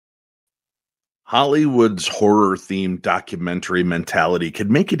Hollywood's horror-themed documentary mentality can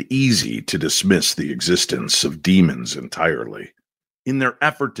make it easy to dismiss the existence of demons entirely. In their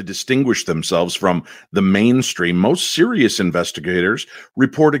effort to distinguish themselves from the mainstream, most serious investigators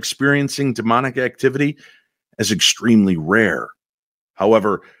report experiencing demonic activity as extremely rare.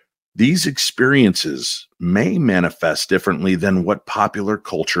 However, these experiences may manifest differently than what popular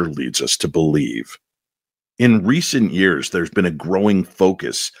culture leads us to believe. In recent years, there's been a growing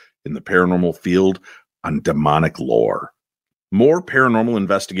focus in the paranormal field on demonic lore. More paranormal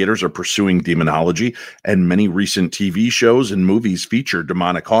investigators are pursuing demonology, and many recent TV shows and movies feature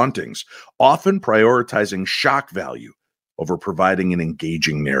demonic hauntings, often prioritizing shock value over providing an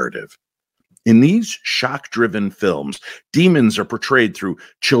engaging narrative. In these shock-driven films, demons are portrayed through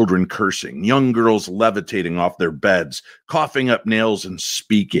children cursing, young girls levitating off their beds, coughing up nails, and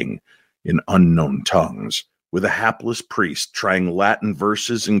speaking in unknown tongues, with a hapless priest trying Latin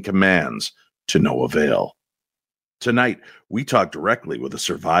verses and commands to no avail. Tonight, we talk directly with a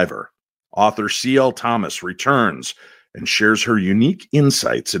survivor. Author C.L. Thomas returns and shares her unique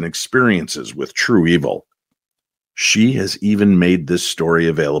insights and experiences with true evil. She has even made this story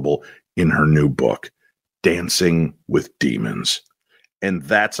available in her new book, Dancing with Demons. And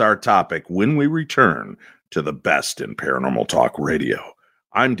that's our topic when we return to the best in paranormal talk radio.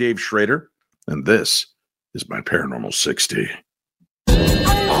 I'm Dave Schrader, and this is my Paranormal 60.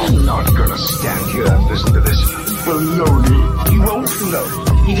 I'm not gonna stand here and listen to this baloney. He won't float.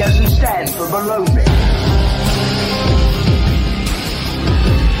 He doesn't stand for baloney.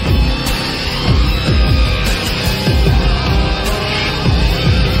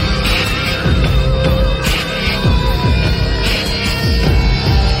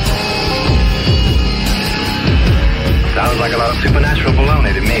 Sounds like a lot of supernatural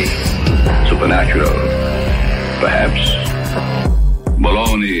baloney to me. Supernatural, perhaps.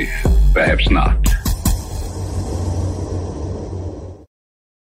 Baloney, perhaps not.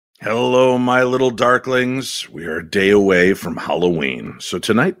 Hello, my little darklings. We are a day away from Halloween. So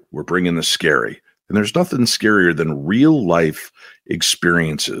tonight, we're bringing the scary. And there's nothing scarier than real-life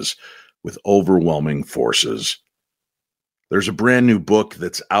experiences with overwhelming forces. There's a brand new book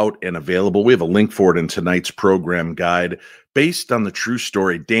that's out and available. We have a link for it in tonight's program guide, based on the true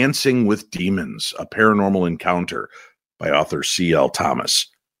story, Dancing with Demons, a Paranormal Encounter, by author C.L. Thomas.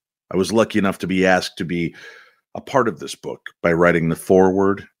 I was lucky enough to be asked to be a part of this book by writing the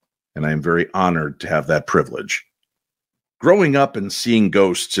foreword, and I am very honored to have that privilege. Growing up and seeing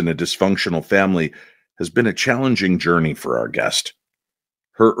ghosts in a dysfunctional family has been a challenging journey for our guest.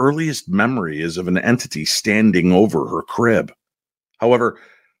 Her earliest memory is of an entity standing over her crib. However,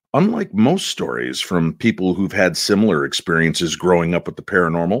 unlike most stories from people who've had similar experiences growing up with the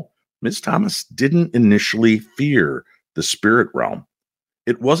paranormal, Ms. Thomas didn't initially fear the spirit realm.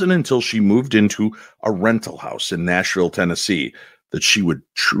 It wasn't until she moved into a rental house in Nashville, Tennessee, that she would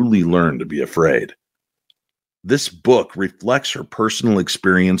truly learn to be afraid. This book reflects her personal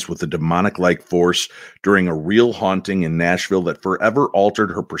experience with a demonic-like force during a real haunting in Nashville that forever altered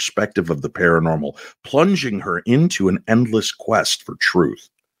her perspective of the paranormal, plunging her into an endless quest for truth.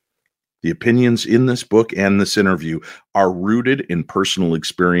 The opinions in this book and this interview are rooted in personal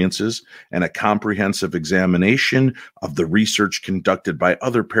experiences and a comprehensive examination of the research conducted by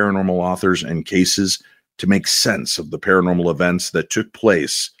other paranormal authors and cases to make sense of the paranormal events that took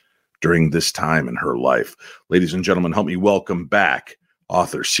place during this time in her life. Ladies and gentlemen, help me welcome back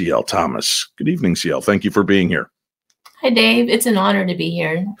author C.L. Thomas. Good evening, C.L. Thank you for being here. Hi, Dave. It's an honor to be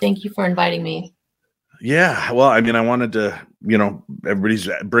here. Thank you for inviting me. Yeah, well, I mean, I wanted to, everybody's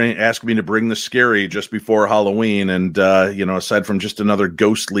asking me to bring the scary just before Halloween. And, aside from just another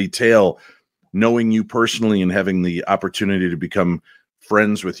ghostly tale, knowing you personally and having the opportunity to become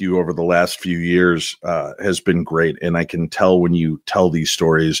friends with you over the last few years has been great. And I can tell when you tell these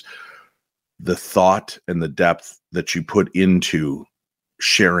stories, the thought and the depth that you put into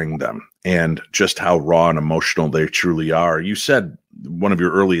sharing them and just how raw and emotional they truly are. You said one of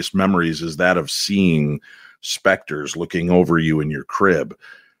your earliest memories is that of seeing specters looking over you in your crib.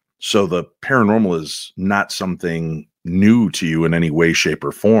 So the paranormal is not something new to you in any way, shape,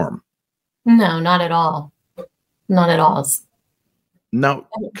 or form. No, not at all. Not at all. Now,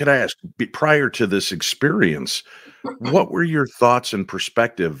 could I ask, prior to this experience, what were your thoughts and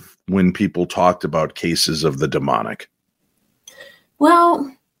perspective when people talked about cases of the demonic?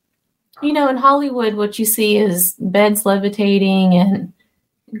 Well, in Hollywood, what you see is beds levitating and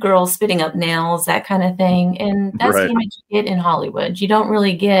girls spitting up nails, that kind of thing. And that's Right. the image you get in Hollywood. You don't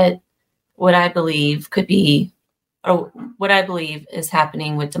really get what I believe could be, or what I believe is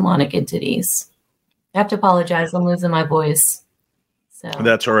happening with demonic entities. I have to apologize. I'm losing my voice. So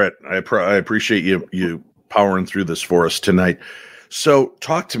That's all right. I appreciate you powering through this for us tonight. So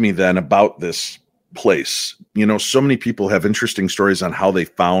talk to me then about this place. You know, so many people have interesting stories on how they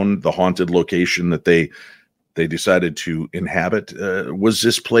found the haunted location that they decided to inhabit. Was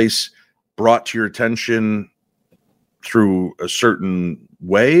this place brought to your attention through a certain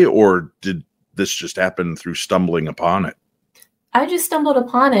way, or did this just happen through stumbling upon it? I just stumbled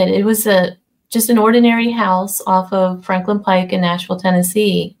upon it. It was just an ordinary house off of Franklin Pike in Nashville,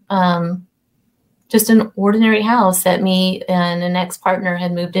 Tennessee. Just an ordinary house that me and an ex-partner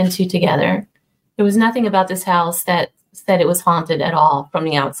had moved into together. There was nothing about this house that said it was haunted at all from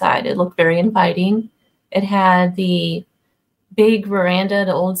the outside. It looked very inviting. It had the big veranda,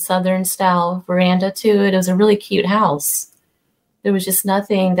 the old Southern style veranda to it. It was a really cute house. There was just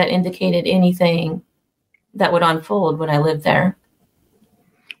nothing that indicated anything that would unfold when I lived there.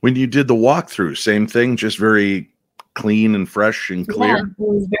 When you did the walkthrough, same thing, just very clean and fresh and clear? Yeah, it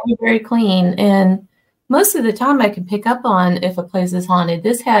was very, very clean. And most of the time I could pick up on if a place is haunted.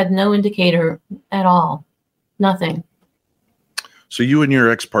 This had no indicator at all. Nothing. So you and your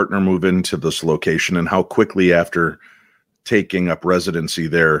ex-partner move into this location, and how quickly after taking up residency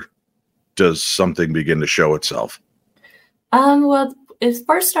there does something begin to show itself? Well, it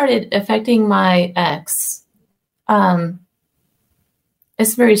first started affecting my ex.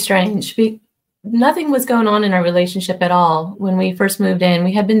 It's very strange. Nothing was going on in our relationship at all when we first moved in.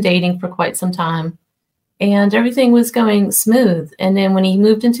 We had been dating for quite some time, and everything was going smooth. And then when he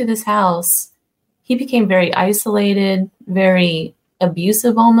moved into this house, he became very isolated, very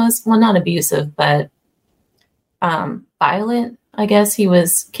abusive almost. Well, not abusive, but violent. I guess he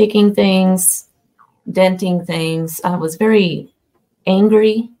was kicking things, denting things. I was very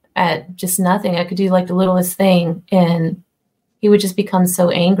angry at just nothing. I could do like the littlest thing, and he would just become so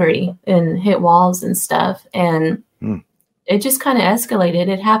angry and hit walls and stuff. And it just kind of escalated.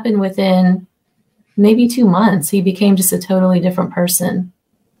 It happened within maybe 2 months. He became just a totally different person.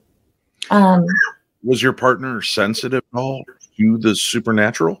 Was your partner sensitive at all to the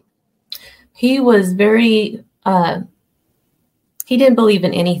supernatural? He was very, he didn't believe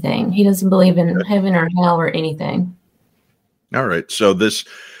in anything. He doesn't believe in heaven or hell or anything. All right. So this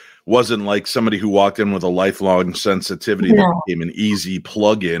wasn't like somebody who walked in with a lifelong sensitivity that became an easy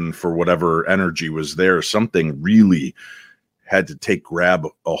plug-in for whatever energy was there. Something really had to grab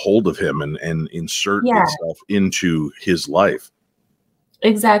a hold of him and insert itself into his life.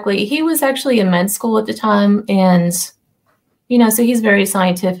 Exactly. He was actually in med school at the time, and so he's very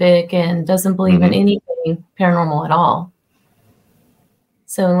scientific and doesn't believe in anything paranormal at all.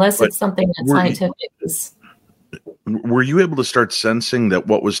 So unless it's something that's scientific, were you able to start sensing that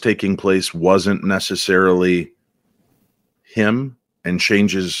what was taking place wasn't necessarily him and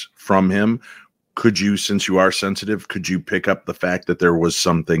changes from him? Could you, since you are sensitive, could you pick up the fact that there was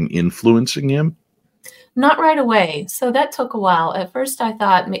something influencing him? Not right away. So that took a while. At first I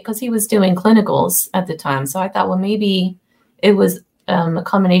thought, because he was doing clinicals at the time, so I thought, well, maybe it was a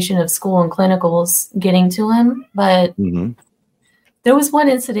combination of school and clinicals getting to him. But there was one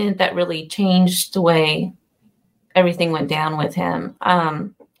incident that really changed the way everything went down with him.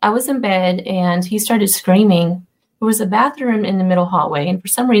 I was in bed and he started screaming. There was a bathroom in the middle hallway, and for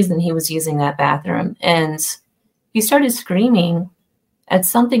some reason he was using that bathroom. And he started screaming at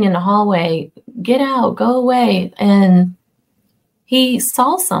something in the hallway, "Get out, go away." And he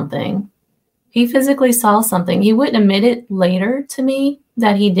saw something. He physically saw something. He wouldn't admit it later to me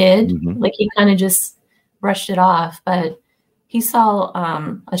that he did. Like he kind of just brushed it off, but he saw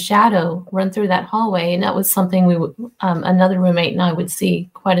a shadow run through that hallway, and that was something we would, another roommate and I would see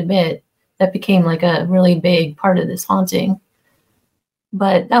quite a bit. That became like a really big part of this haunting.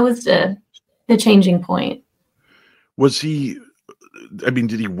 But that was the changing point. Was he,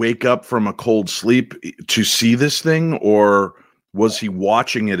 did he wake up from a cold sleep to see this thing, or was he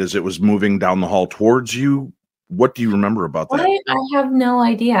watching it as it was moving down the hall towards you? What do you remember about that? I have no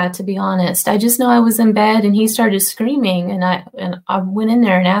idea, to be honest. I just know I was in bed and he started screaming, and I went in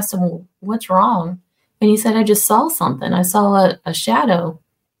there and asked him, "What's wrong?" And he said, "I just saw something. I saw a shadow.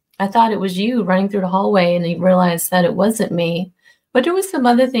 I thought it was you running through the hallway," and he realized that it wasn't me. But there was some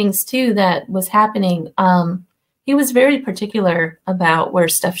other things too that was happening. He was very particular about where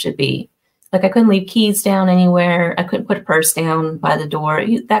stuff should be. Like I couldn't leave keys down anywhere. I couldn't put a purse down by the door.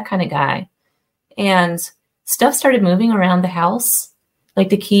 That kind of guy. And stuff started moving around the house. Like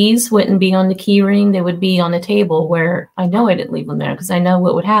the keys wouldn't be on the key ring. They would be on the table, where I know I didn't leave them there because I know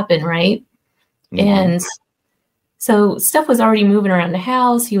what would happen, right? And so stuff was already moving around the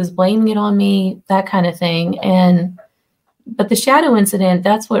house. He was blaming it on me, that kind of thing. But the shadow incident,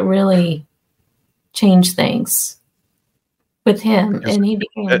 that's what really changed things. with him, Because and he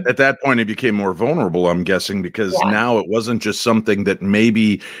became at that point, he became more vulnerable, I'm guessing, because yeah. now it wasn't just something that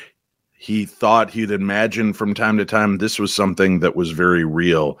maybe he thought he'd imagined from time to time. This was something that was very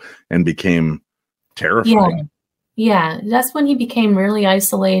real and became Yeah. terrifying. Yeah, that's when he became really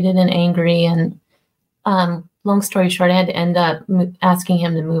isolated and angry. And long story short, I had to end up asking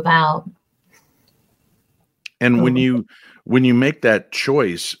him to move out. And when Oh. you make that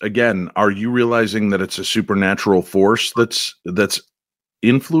choice, again, are you realizing that it's a supernatural force that's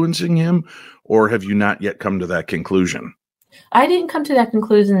influencing him, or have you not yet come to that conclusion? I didn't come to that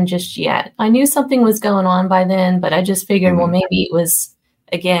conclusion just yet. I knew something was going on by then, but I just figured, well, maybe it was,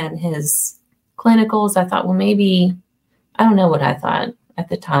 again, his clinicals. I thought, well, maybe, I don't know what I thought at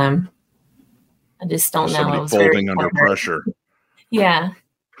the time. I just don't know. Somebody I was very folding under pressure. Yeah.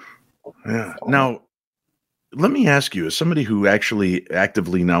 Yeah. Now, let me ask you, as somebody who actually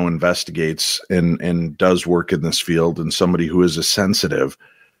actively now investigates and does work in this field, and somebody who is a sensitive,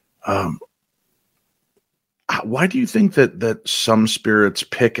 why do you think that some spirits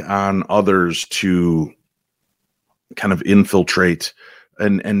pick on others to kind of infiltrate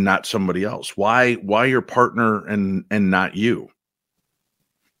and not somebody else? Why your partner and not you?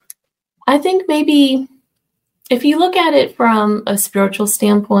 I think maybe if you look at it from a spiritual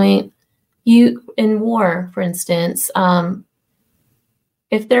standpoint, you in war, for instance,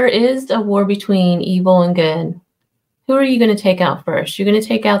 if there is a war between evil and good, who are you going to take out first? You're going to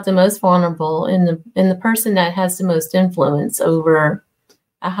take out the most vulnerable and the person that has the most influence over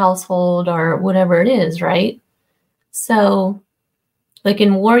a household or whatever it is, right? So, like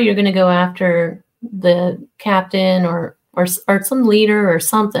in war, you're going to go after the captain or some leader or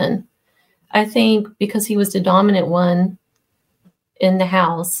something. I think because he was the dominant one in the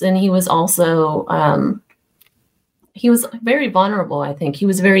house, and he was also he was very vulnerable. I think he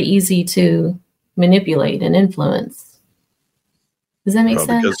was very easy to manipulate and influence. Does that make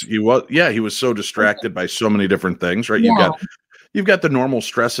sense? Because he was so distracted by so many different things, right? Yeah. You've got the normal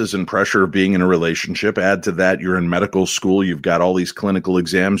stresses and pressure of being in a relationship. Add to that, you're in medical school. You've got all these clinical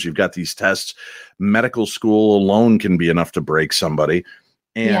exams. You've got these tests. Medical school alone can be enough to break somebody.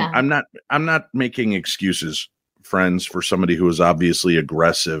 And Yeah. I'm not making excuses, friends, for somebody who is obviously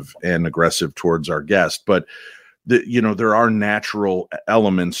aggressive towards our guest, but there are natural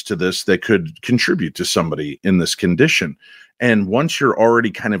elements to this that could contribute to somebody in this condition. And once you're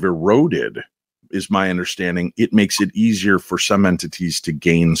already kind of eroded, is my understanding, it makes it easier for some entities to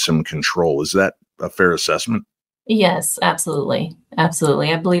gain some control. Is that a fair assessment? Yes, absolutely.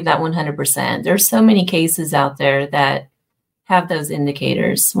 Absolutely. I believe that 100%. There's so many cases out there that have those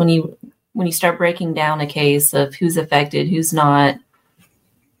indicators. When you start breaking down a case of who's affected, who's not.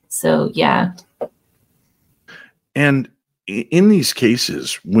 So, yeah. And in these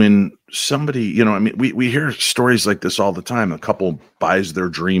cases, when somebody, we hear stories like this all the time. A couple buys their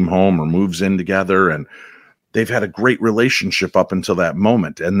dream home or moves in together, and they've had a great relationship up until that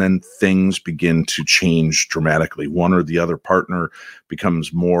moment. And then things begin to change dramatically. One or the other partner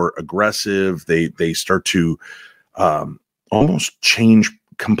becomes more aggressive. They start to almost change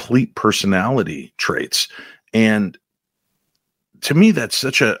complete personality traits. And to me, that's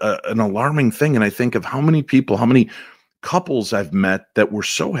such an alarming thing. And I think of how many couples I've met that were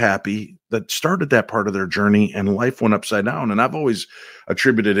so happy that started that part of their journey and life went upside down. And I've always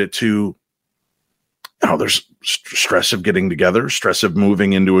attributed it to, there's stress of getting together, stress of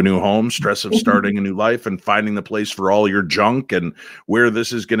moving into a new home, stress of starting a new life and finding the place for all your junk and where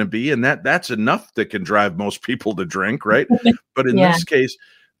this is going to be. And that's enough that can drive most people to drink, right? But in this case,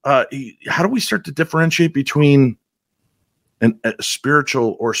 how do we start to differentiate between a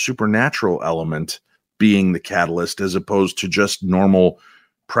spiritual or supernatural element being the catalyst as opposed to just normal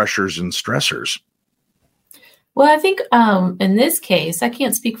pressures and stressors? Well, I think in this case, I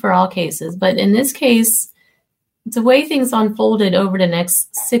can't speak for all cases, but in this case, the way things unfolded over the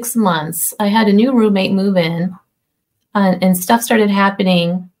next 6 months, I had a new roommate move in and stuff started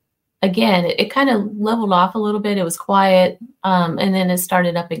happening again. It kind of leveled off a little bit. It was quiet, and then it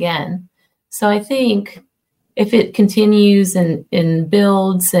started up again. So I think if it continues and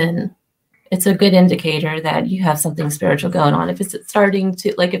builds, and it's a good indicator that you have something spiritual going on. If it's starting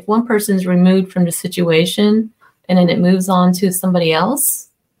to, like, if one person's removed from the situation and then it moves on to somebody else,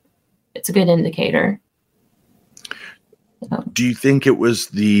 it's a good indicator. Do you think it was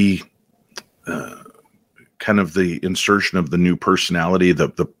the kind of the insertion of the new personality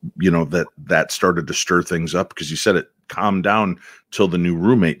that started to stir things up? Because you said it calmed down till the new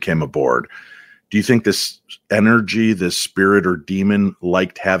roommate came aboard. Do you think this energy, this spirit or demon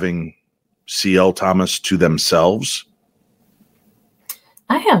liked having C.L. Thomas to themselves?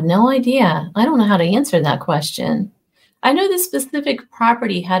 I have no idea. I don't know how to answer that question. I know this specific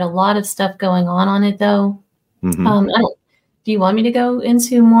property had a lot of stuff going on it, though. Mm-hmm. Do you want me to go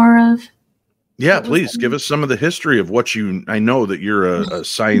into more of? Yeah, please give us some of the history of what I know that you're a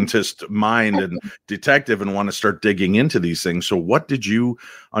scientist mind and detective and want to start digging into these things. So what did you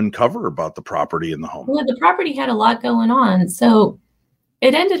uncover about the property and the home? Well, the property had a lot going on. So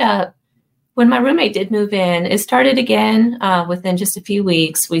it ended up, when my roommate did move in, it started again within just a few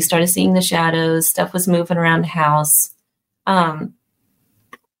weeks. We started seeing the shadows. Stuff was moving around the house.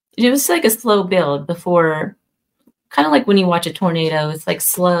 It was like a slow build before, kind of like when you watch a tornado, it's like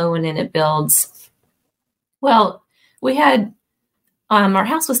slow and then it builds. Well, we had, our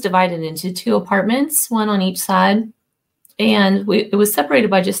house was divided into 2 apartments, one on each side. And it was separated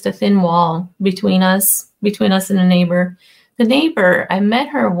by just a thin wall between us and a neighbor. The neighbor, I met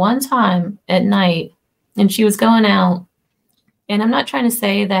her one time at night and she was going out. And I'm not trying to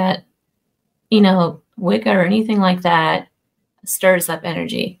say that, Wicca or anything like that stirs up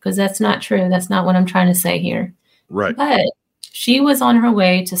energy, because that's not true. That's not what I'm trying to say here. Right. But she was on her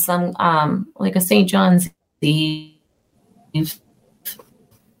way to some, like a St. John's Eve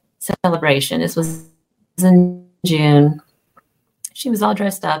celebration. This was in June. She was all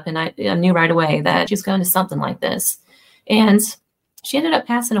dressed up, and I knew right away that she was going to something like this. And she ended up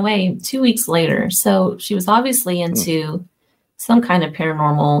passing away 2 weeks later. So she was obviously into some kind of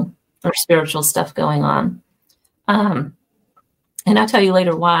paranormal or spiritual stuff going on. And I'll tell you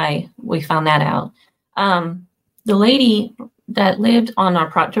later why we found that out. The lady that lived on our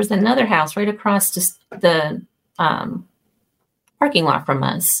property, there was another house right across the parking lot from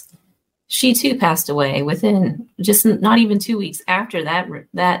us. She too passed away within just not even 2 weeks after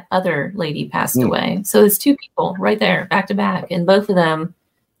that other lady passed away. So it's 2 people right there, back to back, and both of them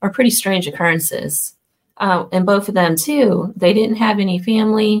are pretty strange occurrences. And both of them too, they didn't have any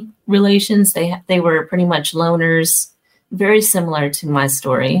family relations. They were pretty much loners, very similar to my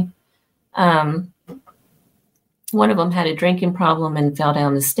story. One of them had a drinking problem and fell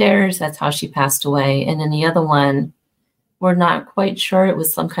down the stairs. That's how she passed away. And then the other one, we're not quite sure. It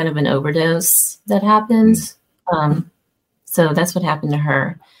was some kind of an overdose that happened. So that's what happened to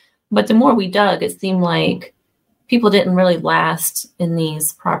her. But the more we dug, it seemed like people didn't really last in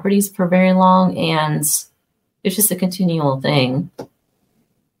these properties for very long. And it's just a continual thing.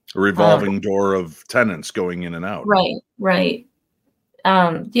 A revolving door of tenants going in and out. Right.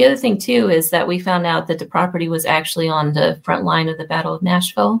 The other thing, too, is that we found out that the property was actually on the front line of the Battle of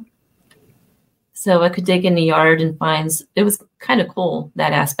Nashville. So I could dig in the yard and find, it was kind of cool,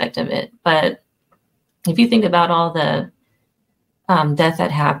 that aspect of it. But if you think about all the death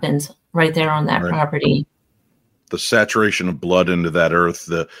that happened right there on that property. The saturation of blood into that earth,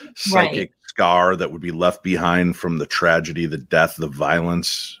 the psychic scar that would be left behind from the tragedy, the death, the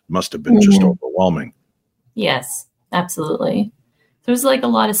violence must have been just overwhelming. Yes, absolutely. There was like a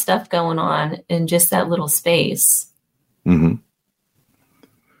lot of stuff going on in just that little space. Mm-hmm.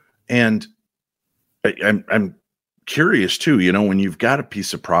 And I'm curious too, when you've got a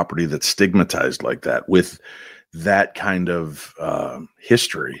piece of property that's stigmatized like that with that kind of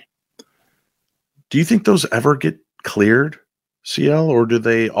history, do you think those ever get cleared, CL, or do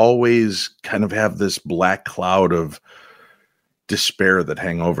they always kind of have this black cloud of despair that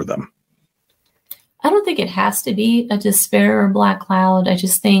hang over them? I don't think it has to be a despair or black cloud. I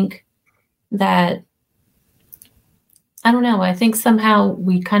just think that, I don't know, I think somehow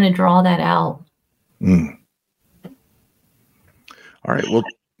we kind of draw that out. All right. Well,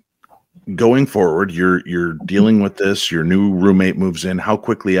 going forward, you're dealing with this. Your new roommate moves in. How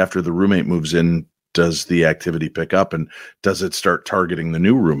quickly after the roommate moves in does the activity pick up, and does it start targeting the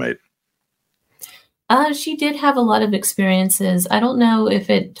new roommate? She did have a lot of experiences. I don't know if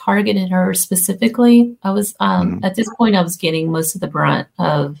it targeted her specifically. I was at this point, I was getting most of the brunt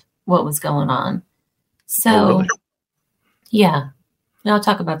of what was going on. So, really? Yeah, and I'll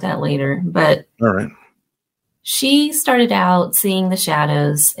talk about that later. But all right. She started out seeing the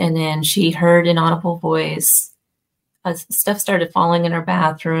shadows, and then she heard an audible voice. Stuff started falling in her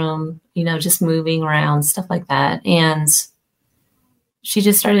bathroom, just moving around, stuff like that. And she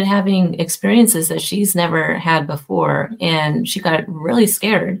just started having experiences that she's never had before. And she got really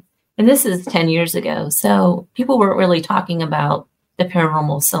scared. And this is 10 years ago. So people weren't really talking about the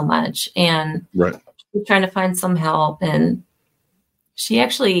paranormal so much. And she was trying to find some help. And she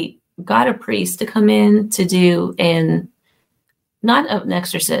actually got a priest to come in to do not an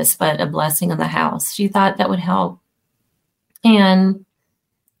exorcist, but a blessing on the house. She thought that would help. And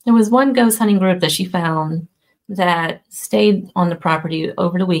there was one ghost hunting group that she found that stayed on the property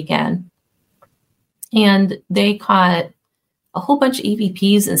over the weekend. And they caught a whole bunch of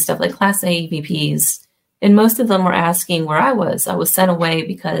EVPs and stuff, like Class A EVPs. And most of them were asking where I was. I was sent away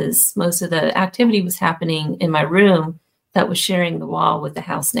because most of the activity was happening in my room that was sharing the wall with the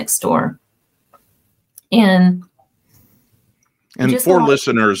house next door. And for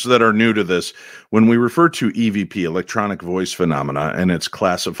listeners that are new to this, when we refer to EVP, electronic voice phenomena, and it's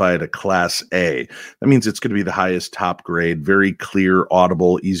classified a Class A, that means it's going to be the highest top grade, very clear,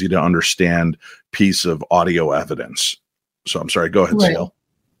 audible, easy to understand piece of audio evidence. So I'm sorry, go ahead, right. CL.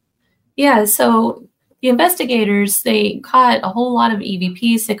 Yeah, so the investigators, they caught a whole lot of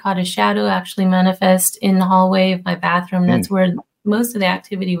EVPs. They caught a shadow actually manifest in the hallway of my bathroom. That's where most of the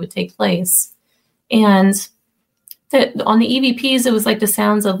activity would take place. And on the EVPs, it was like the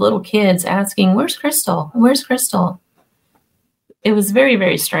sounds of little kids asking, "Where's Crystal? Where's Crystal?" It was very,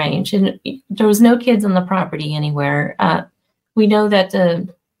 very strange. And there was no kids on the property anywhere. We know that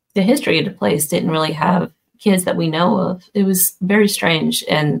the history of the place didn't really have kids that we know of. It was very strange.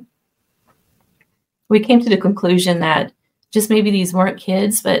 And we came to the conclusion that just maybe these weren't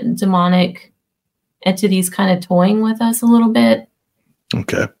kids, but demonic entities kind of toying with us a little bit.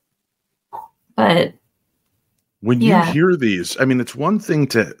 Okay. But when you hear these, I mean, it's one thing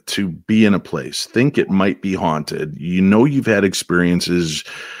to be in a place, think it might be haunted. You know, you've had experiences,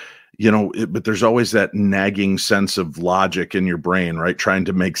 but there's always that nagging sense of logic in your brain, right? Trying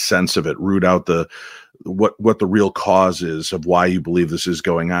to make sense of it, root out what the real cause is of why you believe this is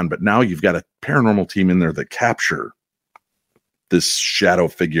going on. But now you've got a paranormal team in there that capture this shadow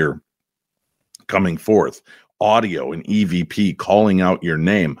figure coming forth, audio and EVP calling out your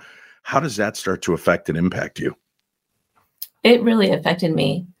name. How does that start to affect and impact you? It really affected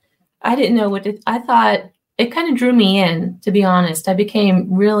me. I didn't know I thought it kind of drew me in, to be honest. I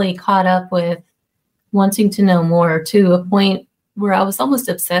became really caught up with wanting to know more, to a point where I was almost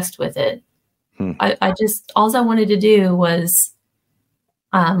obsessed with it. All I wanted to do was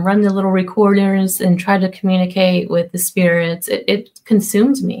run the little recorders and try to communicate with the spirits. It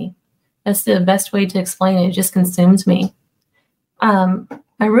consumed me. That's the best way to explain it. It just consumed me. My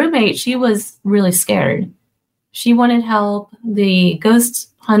roommate, she was really scared. She wanted help. The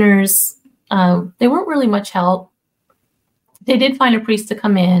ghost hunters, they weren't really much help. They did find a priest to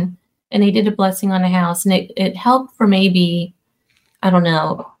come in, and they did a blessing on the house, and it helped for maybe, I don't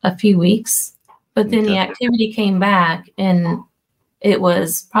know, a few weeks. But then the activity came back, and it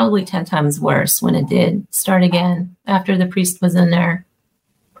was probably 10 times worse when it did start again after the priest was in there.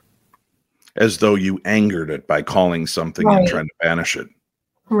 As though you angered it by calling something and trying to banish it.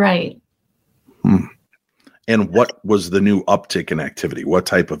 Right. And what was the new uptick in activity? What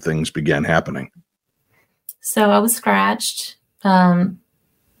type of things began happening? So I was scratched. There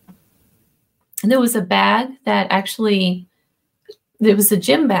was a bag that actually, there was a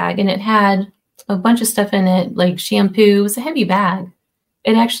gym bag, and it had a bunch of stuff in it, like shampoo. It was a heavy bag.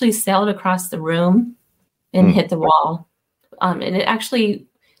 It actually sailed across the room and hit the wall. And it actually,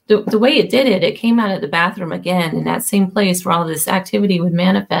 the way it did it, it came out of the bathroom again in that same place where all this activity would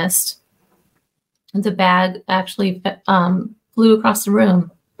manifest. And the bag actually flew across the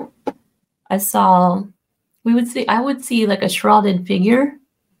room. I would see like a shrouded figure,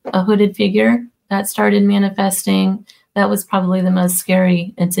 a hooded figure that started manifesting. That was probably the most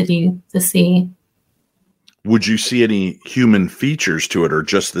scary entity to see. Would you see any human features to it, or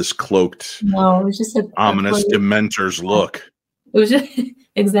just this cloaked, no, it was just an ominous Dementor's look? It was just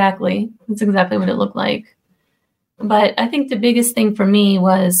exactly. That's exactly what it looked like. But I think the biggest thing for me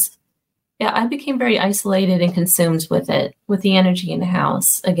was, I became very isolated and consumed with it, with the energy in the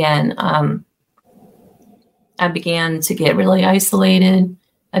house. Again, I began to get really isolated.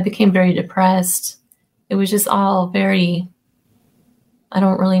 I became very depressed. It was just all very, I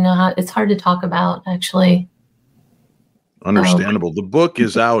don't really know how, it's hard to talk about, actually. Understandable. The book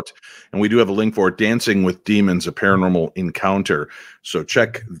is out, and we do have a link for it, Dancing with Demons, A Paranormal Encounter. So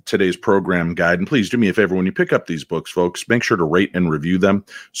check today's program guide. And please do me a favor, when you pick up these books, folks, make sure to rate and review them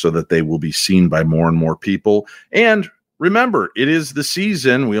so that they will be seen by more and more people. And remember, it is the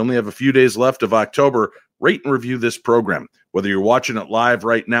season. We only have a few days left of October. Rate and review this program. Whether you're watching it live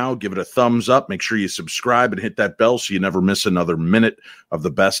right now, give it a thumbs up. Make sure you subscribe and hit that bell so you never miss another minute of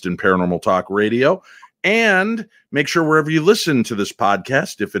the best in paranormal talk radio. And make sure wherever you listen to this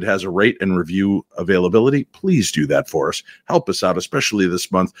podcast, if it has a rate and review availability, please do that for us. Help us out, especially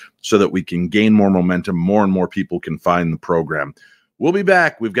this month, so that we can gain more momentum. More and more people can find the program. We'll be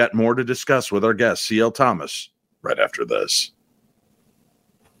back. We've got more to discuss with our guest, C.L. Thomas, right after this.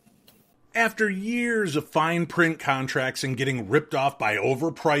 After years of fine print contracts and getting ripped off by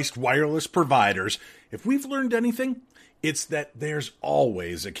overpriced wireless providers, if we've learned anything, it's that there's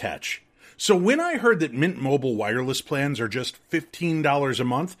always a catch. So when I heard that Mint Mobile wireless plans are just $15 a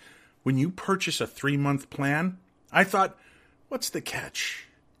month, when you purchase a 3-month plan, I thought, what's the catch?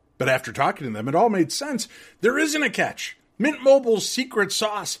 But after talking to them, it all made sense. There isn't a catch. Mint Mobile's secret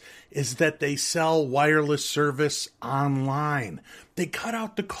sauce is that they sell wireless service online. They cut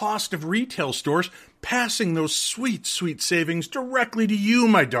out the cost of retail stores, passing those sweet, sweet savings directly to you,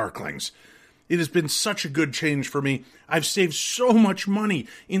 my darklings. It has been such a good change for me. I've saved so much money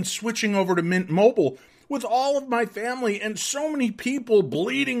in switching over to Mint Mobile with all of my family and so many people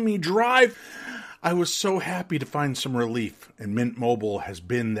bleeding me dry. I was so happy to find some relief, and Mint Mobile has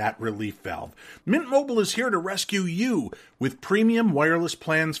been that relief valve. Mint Mobile is here to rescue you with premium wireless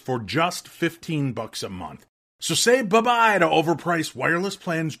plans for just $15 a month. So say bye-bye to overpriced wireless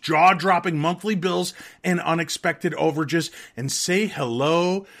plans, jaw-dropping monthly bills, and unexpected overages, and say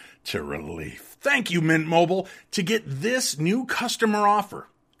hello to relief. Thank you, Mint Mobile. To get this new customer offer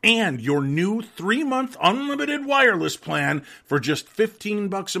and your new 3-month unlimited wireless plan for just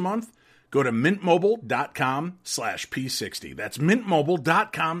 $15 a month, go to mintmobile.com/P60. That's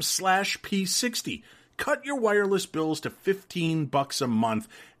mintmobile.com/P60. Cut your wireless bills to $15 a month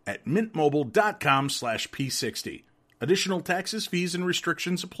at mintmobile.com/P60. Additional taxes, fees, and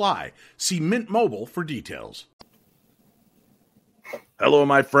restrictions apply. See Mint Mobile for details. Hello,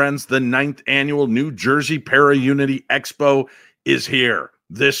 my friends. The 9th annual New Jersey Para-Unity Expo is here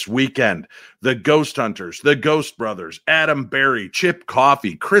this weekend. The Ghost Hunters, the Ghost Brothers, Adam Berry, Chip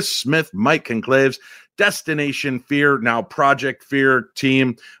Coffey, Chris Smith, Mike Conclaves, Destination Fear, now Project Fear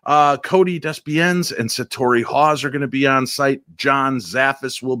team, Cody Despiens and Satori Hawes are going to be on site. John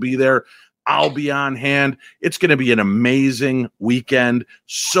Zaffis will be there. I'll be on hand. It's going to be an amazing weekend.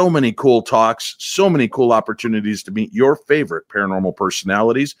 So many cool talks, so many cool opportunities to meet your favorite paranormal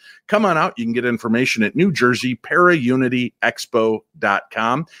personalities. Come on out. You can get information at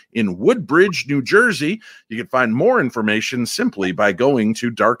NewJerseyParaUnityExpo.com in Woodbridge, New Jersey. You can find more information simply by going to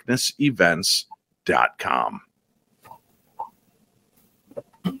darknessevents.com.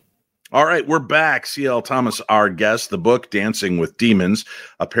 All right, we're back. C.L. Thomas, our guest, the book Dancing with Demons,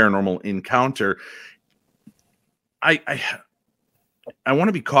 A Paranormal Encounter. I want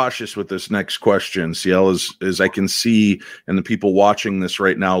to be cautious with this next question, C.L., as I can see, and the people watching this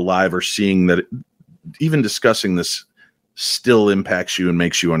right now live are seeing that even discussing this still impacts you and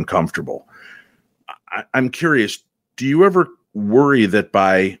makes you uncomfortable. I'm curious, do you ever worry that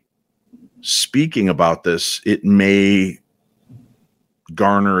by speaking about this, it may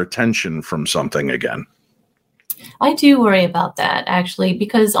garner attention from something again? I do worry about that, actually,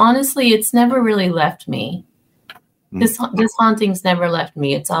 because honestly, it's never really left me. This haunting's never left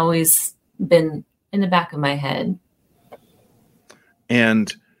me. It's always been in the back of my head.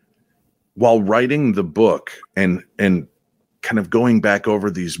 And while writing the book and kind of going back over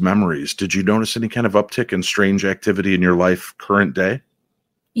these memories, did you notice any kind of uptick in strange activity in your life current day?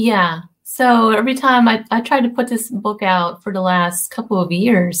 Yeah. So every time I tried to put this book out for the last couple of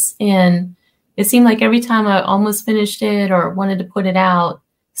years, and it seemed like every time I almost finished it or wanted to put it out,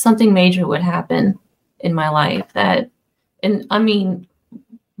 something major would happen in my life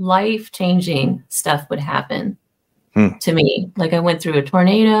life-changing stuff would happen to me. Like I went through a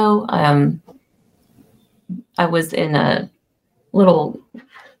tornado. I was in a little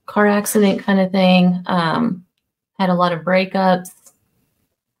car accident kind of thing. Had a lot of breakups.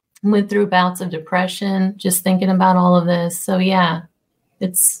 Went through bouts of depression, just thinking about all of this. So yeah,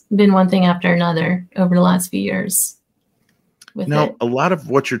 it's been one thing after another over the last few years. A lot of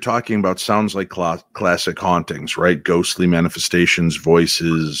what you're talking about sounds like classic hauntings, right? Ghostly manifestations,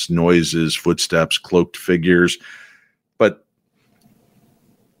 voices, noises, footsteps, cloaked figures. But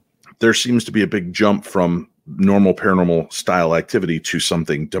there seems to be a big jump from normal paranormal style activity to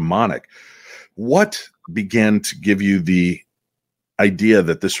something demonic. What began to give you the idea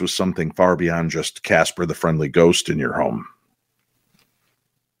that this was something far beyond just Casper the Friendly Ghost in your home?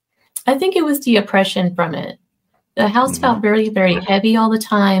 I think it was the oppression from it. The house felt very, very heavy all the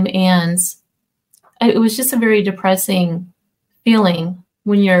time, and it was just a very depressing feeling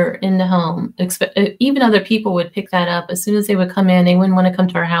when you're in the home. Even other people would pick that up. As soon as they would come in, they wouldn't want to come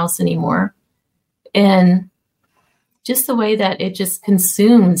to our house anymore. And just the way that it just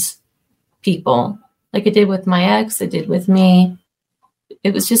consumes people, like it did with my ex, it did with me.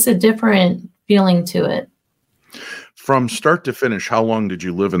 It was just a different feeling to it. From start to finish, how long did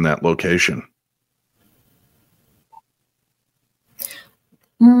you live in that location?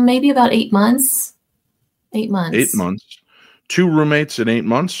 Maybe about 8 months. 8 months. 8 months. 2 roommates in 8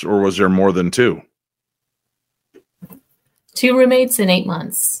 months, or was there more than 2? 2 roommates in 8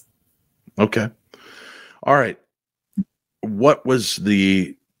 months. Okay. All right. What was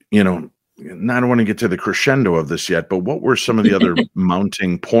the, I don't want to get to the crescendo of this yet, but what were some of the other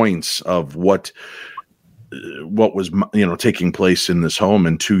mounting points of what was, taking place in this home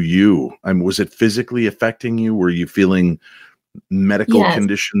and to you? I mean, was it physically affecting you? Were you feeling medical Yes.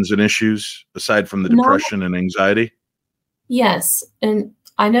 conditions and issues aside from the No. depression and anxiety? Yes. And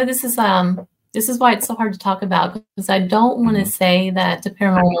I know this is why it's so hard to talk about, because I don't want to say that the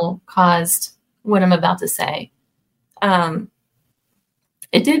paranormal caused what I'm about to say.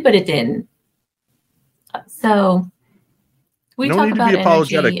 It did, but it didn't. So we No talk need to about be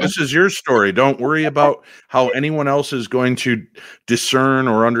apologetic. energy. This is your story. Don't worry about how anyone else is going to discern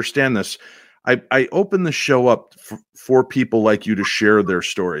or understand this. I open the show up for people like you to share their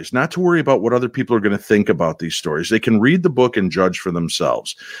stories, not to worry about what other people are going to think about these stories. They can read the book and judge for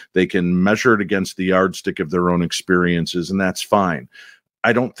themselves. They can measure it against the yardstick of their own experiences, and that's fine.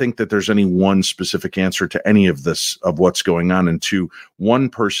 I don't think that there's any one specific answer to any of this, of what's going on. And to one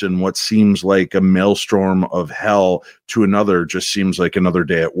person, what seems like a maelstrom of hell, to another just seems like another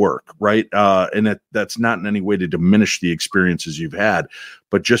day at work, right? And that's not in any way to diminish the experiences you've had.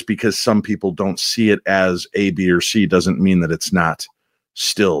 But just because some people don't see it as A, B, or C doesn't mean that it's not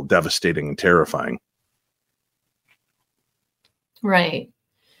still devastating and terrifying. Right.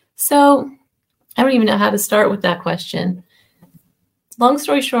 So I don't even know how to start with that question. Long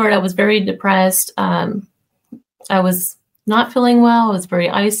story short, I was very depressed. I was not feeling well. I was very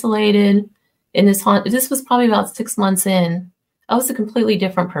isolated. This was probably about 6 months in. I was a completely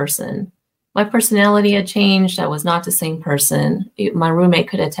different person. My personality had changed. I was not the same person. My roommate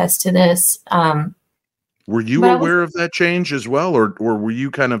could attest to this. Were you aware of that change as well? Or were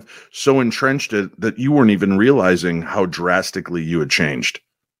you kind of so entrenched that you weren't even realizing how drastically you had changed?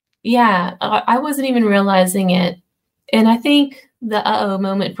 Yeah, I wasn't even realizing it. And I think the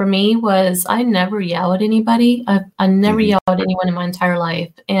moment for me was I never yell at anybody. I never yelled at anyone in my entire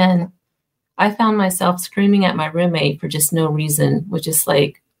life. And I found myself screaming at my roommate for just no reason, which is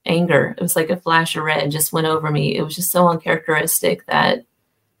like anger. It was like a flash of red just went over me. It was just so uncharacteristic that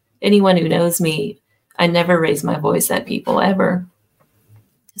anyone who knows me, I never raise my voice at people ever.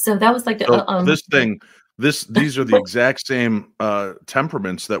 So that was like these are the exact same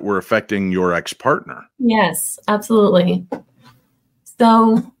temperaments that were affecting your ex-partner. Yes, absolutely.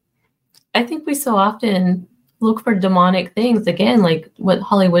 So I think we so often look for demonic things, again, like what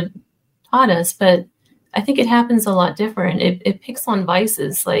Hollywood taught us, but I think it happens a lot different. It picks on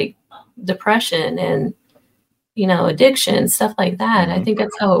vices like depression and, addiction, stuff like that. I think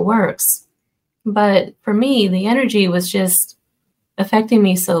that's how it works. But for me, the energy was just affecting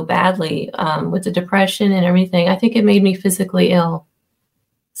me so badly with the depression and everything. I think it made me physically ill.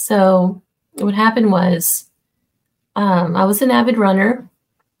 So what happened was I was an avid runner,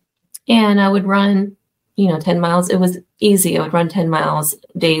 and I would run, 10 miles. It was easy. I would run 10 miles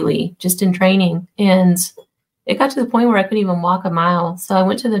daily just in training. And it got to the point where I couldn't even walk a mile. So I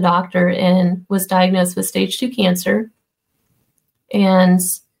went to the doctor and was diagnosed with stage 2 cancer and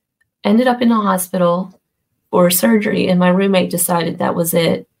ended up in the hospital for surgery. And my roommate decided that was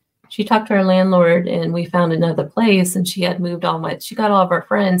it. She talked to our landlord and we found another place, and she had she got all of our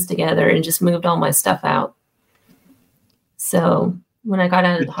friends together and just moved all my stuff out. So when I got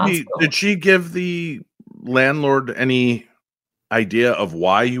out of the hospital. Did she give the landlord any idea of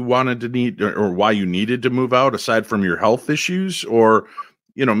why you why you needed to move out aside from your health issues? Or,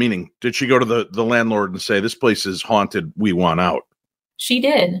 meaning, did she go to the landlord and say, this place is haunted, we want out? She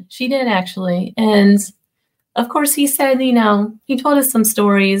did actually. And of course he said, he told us some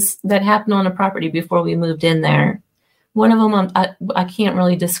stories that happened on a property before we moved in there. One of them I can't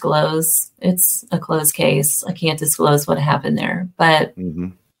really disclose. It's a closed case. I can't disclose what happened there. But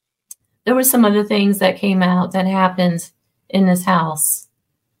there were some other things that came out that happened in this house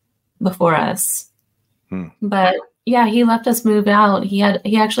before us. But yeah, he let us move out. He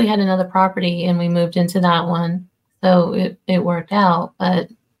actually had another property, and we moved into that one. So it worked out. But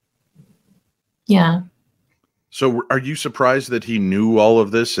yeah. So are you surprised that he knew all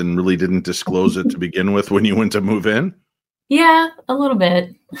of this and really didn't disclose it to begin with when you went to move in? Yeah, a little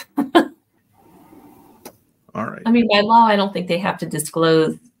bit. All right. I mean, by law, I don't think they have to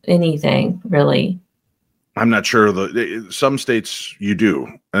disclose anything, really. I'm not sure. Some states you do.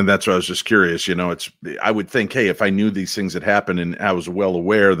 And that's why I was just curious. I would think, hey, if I knew these things had happened and I was well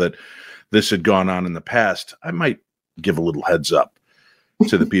aware that this had gone on in the past, I might give a little heads up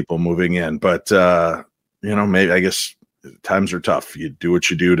to the people moving in. But, maybe, I guess times are tough. You do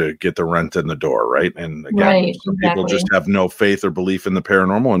what you do to get the rent in the door, right? And again, some people just have no faith or belief in the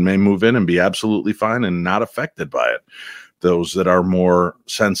paranormal and may move in and be absolutely fine and not affected by it. Those that are more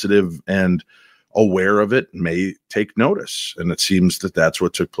sensitive and aware of it may take notice. And it seems that that's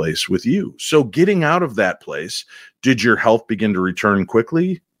what took place with you. So getting out of that place, did your health begin to return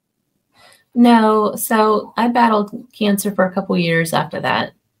quickly? No. So I battled cancer for a couple years after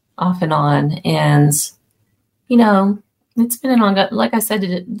that, off and on. And, you know, it's been an ongoing, like I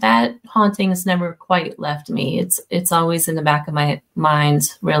said, that haunting has never quite left me. It's always in the back of my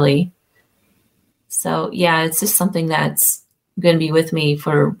mind, really. So yeah, it's just something that's going to be with me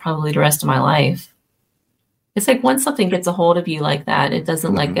for probably the rest of my life. It's like once something gets a hold of you like that, it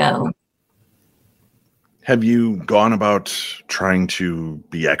doesn't let go. Have you gone about trying to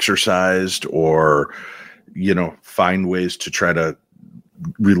be exercised or, you know, find ways to try to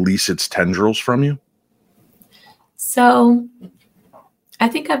release its tendrils from you? So I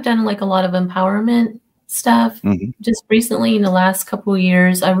think I've done like a lot of empowerment stuff just recently in the last couple of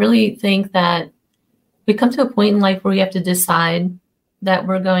years. I really think that we come to a point in life where we have to decide that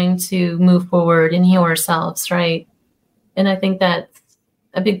we're going to move forward and heal ourselves, right? And I think that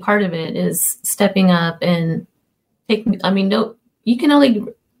a big part of it is stepping up and you can only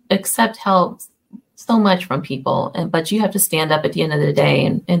accept help so much from people, but you have to stand up at the end of the day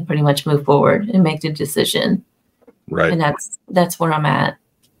and pretty much move forward and make the decision. Right. And that's where I'm at.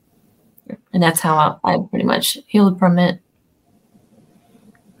 And that's how I pretty much healed from it.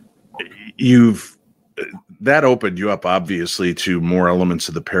 That opened you up, obviously, to more elements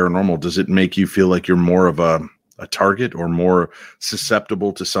of the paranormal. Does it make you feel like you're more of a target or more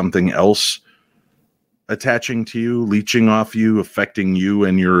susceptible to something else attaching to you, leeching off you, affecting you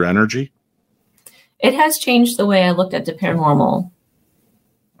and your energy? It has changed the way I looked at the paranormal.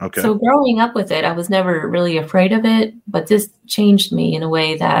 Okay. So growing up with it, I was never really afraid of it, but this changed me in a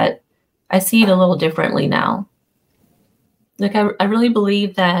way that I see it a little differently now. Like I really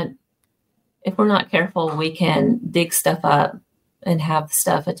believe that if we're not careful, we can dig stuff up and have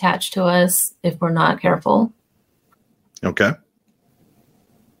stuff attached to us if we're not careful. Okay.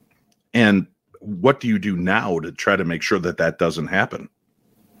 And what do you do now to try to make sure that that doesn't happen?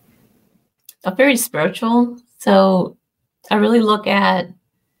 I'm very spiritual. So I really rely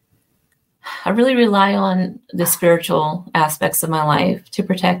on the spiritual aspects of my life to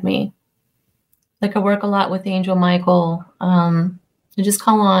protect me. Like I work a lot with Angel Michael. I just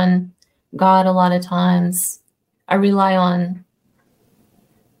call on God a lot of times. I rely on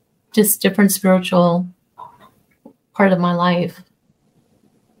just different spiritual part of my life.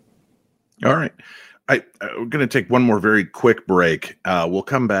 All right. We're going to take one more very quick break. We'll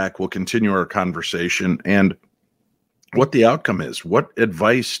come back. We'll continue our conversation and what the outcome is. What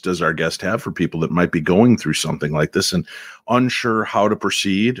advice does our guest have for people that might be going through something like this and unsure how to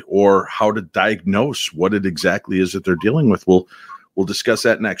proceed or how to diagnose what it exactly is that they're dealing with? We'll discuss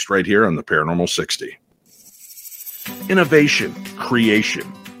that next right here on the Paranormal 60. Innovation, creation,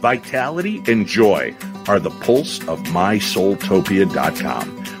 vitality, and joy are the pulse of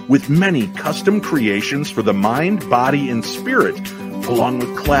MySoultopia.com, with many custom creations for the mind, body, and spirit, along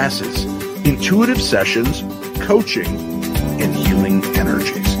with classes, intuitive sessions, coaching, and healing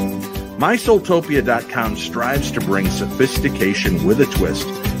energies. MySoultopia.com strives to bring sophistication with a twist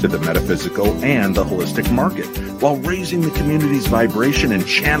to the metaphysical and the holistic market, while raising the community's vibration and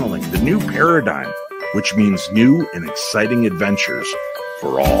channeling the new paradigm, which means new and exciting adventures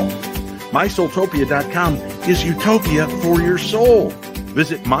for all. MySoultopia.com is utopia for your soul.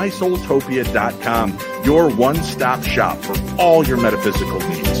 Visit MySoultopia.com, your one-stop shop for all your metaphysical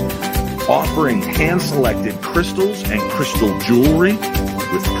needs, offering hand-selected crystals and crystal jewelry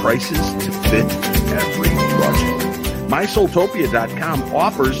with prices to fit every budget. MySoultopia.com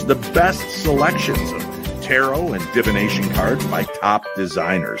offers the best selections of tarot and divination cards by top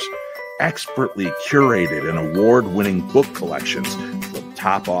designers, expertly curated and award-winning book collections from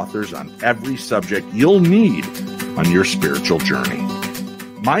top authors on every subject you'll need on your spiritual journey.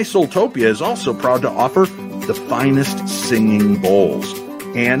 MySoultopia is also proud to offer the finest singing bowls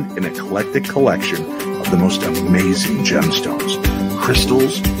and an eclectic collection of the most amazing gemstones,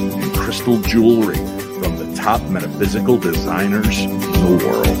 crystals, and crystal jewelry from the top metaphysical designers in the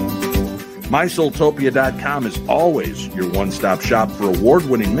world. MySoultopia.com is always your one-stop shop for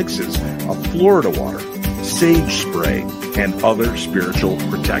award-winning mixes of Florida water, sage spray, and other spiritual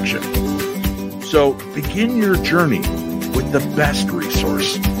protection. So begin your journey with the best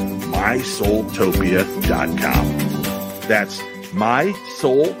resource, MySoultopia.com. That's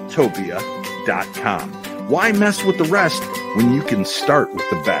MySoultopia.com. Why mess with the rest when you can start with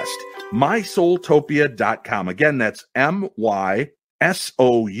the best? MySoultopia.com. Again, that's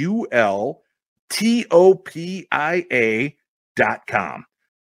MySoultopia.com.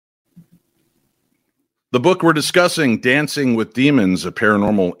 The book we're discussing, Dancing with Demons, A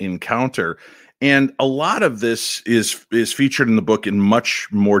Paranormal Encounter. And a lot of this is featured in the book in much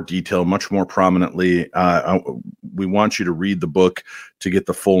more detail, much more prominently. We want you to read the book to get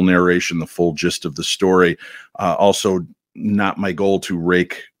the full narration, the full gist of the story. Also, not my goal to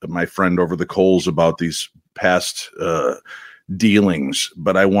rake my friend over the coals about these past dealings,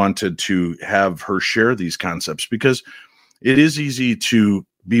 but I wanted to have her share these concepts because it is easy to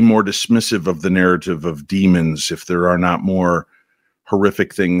be more dismissive of the narrative of demons if there are not more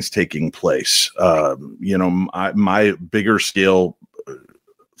horrific things taking place. My bigger scale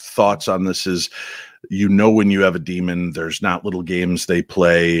thoughts on this is, when you have a demon, there's not little games they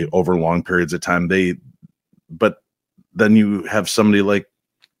play over long periods of time. But then you have somebody like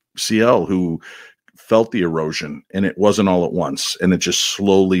CL who felt the erosion, and it wasn't all at once, and it just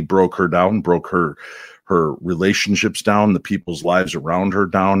slowly broke her down, broke her relationships down, the people's lives around her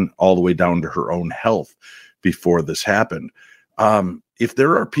down, all the way down to her own health before this happened. If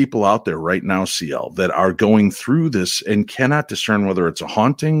there are people out there right now, CL, that are going through this and cannot discern whether it's a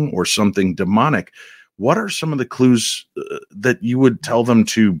haunting or something demonic, what are some of the clues that you would tell them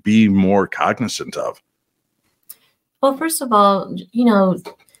to be more cognizant of? Well, first of all,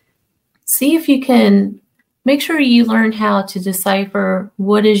 see if you can make sure you learn how to decipher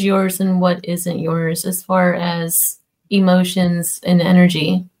what is yours and what isn't yours as far as emotions and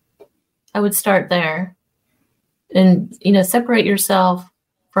energy. I would start there. And, separate yourself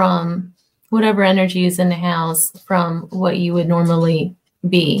from whatever energy is in the house from what you would normally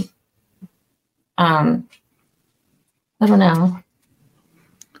be. I don't know.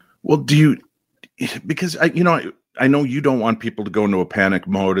 Well, because I know you don't want people to go into a panic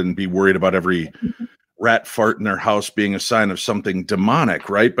mode and be worried about every rat fart in their house being a sign of something demonic,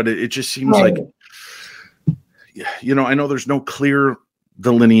 right? But it just seems like, I know there's no clear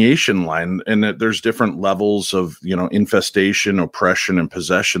delineation line, and that there's different levels of infestation, oppression, and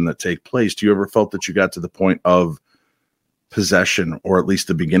possession that take place. Do you ever felt that you got to the point of possession, or at least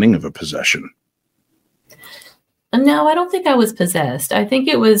the beginning of a possession? No, I don't think I was possessed. I think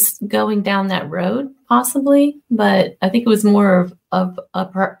it was going down that road, possibly, but I think it was more of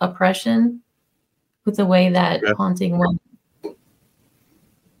oppression with the way that haunting went.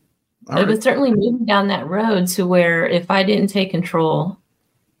 It was certainly moving down that road to where if I didn't take control,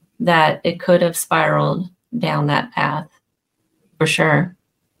 that it could have spiraled down that path for sure.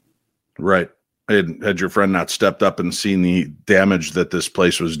 Right. Had your friend not stepped up and seen the damage that this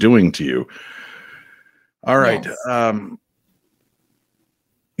place was doing to you. All right. Yes.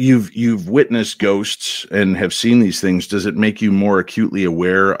 You've witnessed ghosts and have seen these things. Does it make you more acutely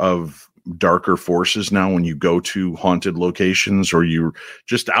aware of darker forces now when you go to haunted locations, or you're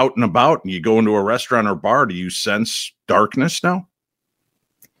just out and about and you go into a restaurant or bar? Do you sense darkness now?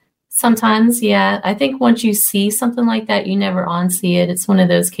 Sometimes, yeah. I think once you see something like that, you never unsee it. It's one of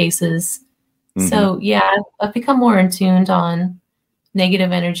those cases. Mm-hmm. So, yeah, I've become more in tuned on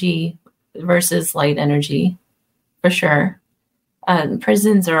negative energy versus light energy, for sure.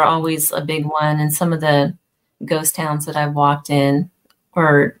 Prisons are always a big one, and some of the ghost towns that I've walked in,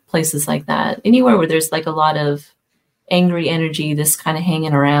 or places like that. Anywhere where there's like a lot of angry energy that's kind of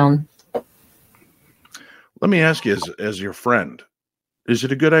hanging around. Let me ask you, as your friend, is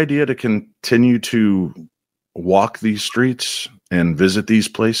it a good idea to continue to walk these streets and visit these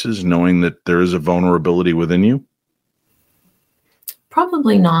places knowing that there is a vulnerability within you?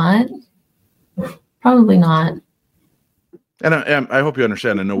 Probably not. Probably not. And I hope you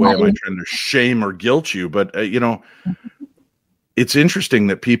understand, in no way am I trying to shame or guilt you, but, it's interesting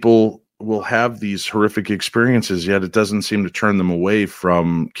that people will have these horrific experiences, yet it doesn't seem to turn them away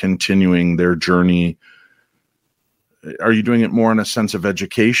from continuing their journey. Are you doing it more in a sense of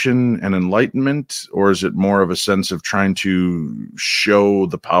education and enlightenment, or is it more of a sense of trying to show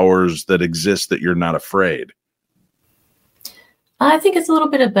the powers that exist that you're not afraid? I think it's a little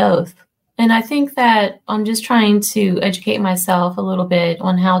bit of both. And I think that I'm just trying to educate myself a little bit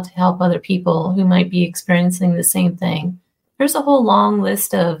on how to help other people who might be experiencing the same thing. There's a whole long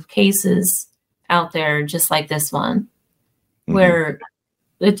list of cases out there, just like this one, mm-hmm. where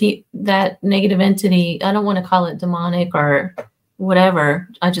that negative entity, I don't want to call it demonic or whatever,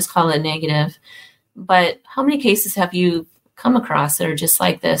 I just call it negative. But how many cases have you come across that are just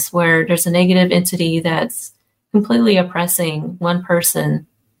like this, where there's a negative entity that's completely oppressing one person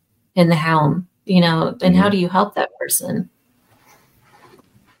in the home, and mm-hmm. how do you help that person?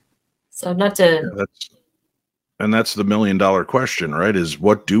 So not to... And that's the $1 million question, right? Is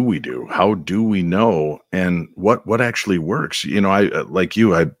what do we do? How do we know? And what actually works? I, like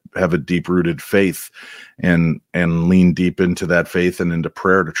you, I have a deep rooted faith and lean deep into that faith and into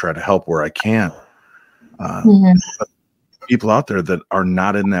prayer to try to help where I can. Mm-hmm. people out there that are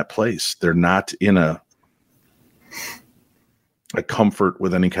not in that place. They're not in a comfort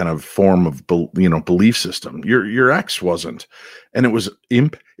with any kind of form of, belief system. Your ex wasn't, and it was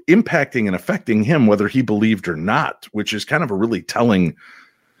impacting and affecting him, whether he believed or not, which is kind of a really telling,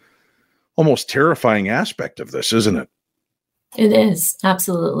 almost terrifying aspect of this, isn't it? It is.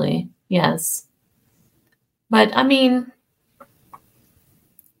 Absolutely. Yes. But I mean,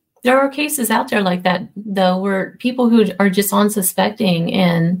 there are cases out there like that, though, where people who are just unsuspecting,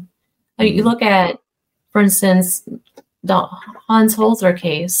 and I mean, you look at, for instance, the Hans Holzer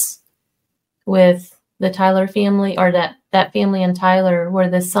case with the Tyler family, or that family in Tyler, where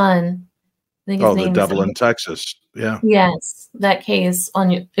the son, I think his name the devil in Texas. Yeah. Yes, that case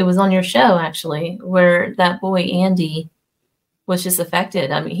it was on your show, actually, where that boy Andy was just affected.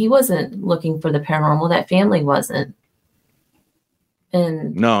 I mean, he wasn't looking for the paranormal. That family wasn't.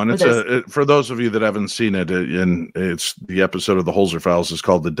 And it's for those of you that haven't seen it, and it's the episode of the Holzer Files is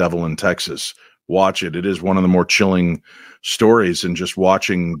called "The Devil in Texas." Watch it. It is one of the more chilling stories, and just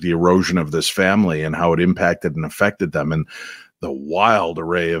watching the erosion of this family and how it impacted and affected them, and the wild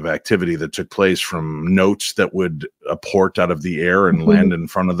array of activity that took place, from notes that would apport out of the air and land in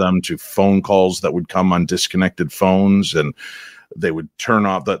front of them, to phone calls that would come on disconnected phones, and they would turn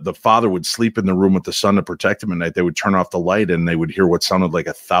off the father would sleep in the room with the son to protect him at night. They would turn off the light, and they would hear what sounded like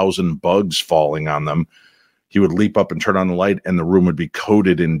 1,000 bugs falling on them. He would leap up and turn on the light, and the room would be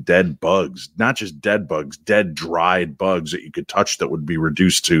coated in dead bugs, not just dead bugs, dead, dried bugs that you could touch that would be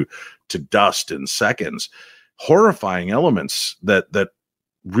reduced to dust in seconds. Horrifying elements that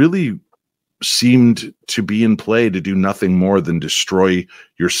really seemed to be in play to do nothing more than destroy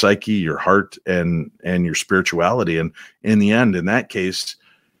your psyche, your heart, and your spirituality. And in the end, in that case,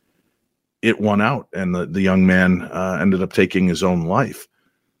 it won out, and the young man ended up taking his own life.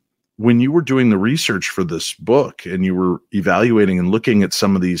 When you were doing the research for this book and you were evaluating and looking at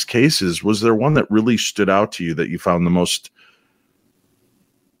some of these cases, was there one that really stood out to you that you found the most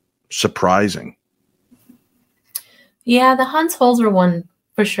surprising? Yeah, the Hans Holzer one,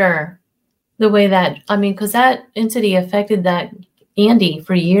 for sure. The way that, I mean, because that entity affected that Andy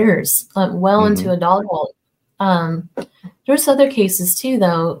for years, well into adulthood. There's other cases too,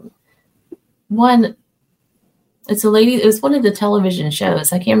 though. One, it's a lady, it was one of the television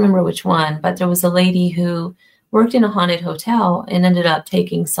shows. I can't remember which one, but there was a lady who worked in a haunted hotel and ended up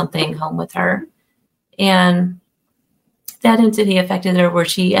taking something home with her. And that entity affected her, where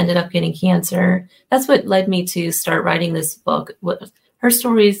she ended up getting cancer. That's what led me to start writing this book. Her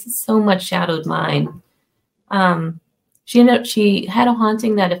stories so much shadowed mine. She had a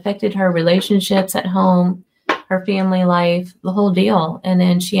haunting that affected her relationships at home, her family life, the whole deal. And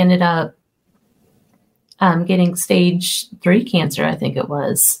then she ended up getting stage 3 cancer, I think it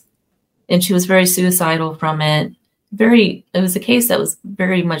was. And she was very suicidal from it. It was a case that was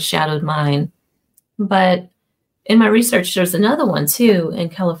very much shadowed mine. But in my research, there's another one too in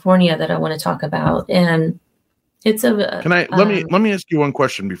California that I want to talk about. And it's let me ask you one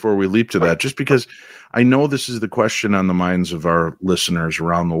question before we leap to that, just because I know this is the question on the minds of our listeners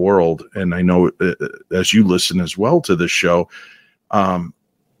around the world. And I know as you listen as well to this show, how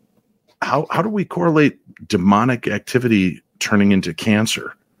do we correlate demonic activity turning into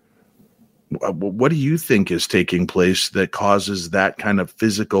cancer? What do you think is taking place that causes that kind of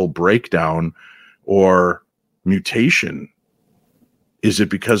physical breakdown or mutation? Is it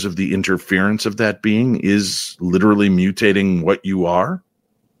because of the interference of that being is literally mutating what you are?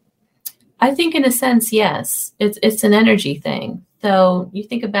 I think in a sense, yes. It's an energy thing. So you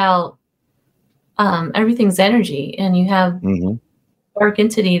think about everything's energy, and you have dark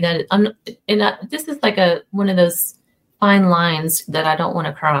entity that this is like one of those fine lines that I don't want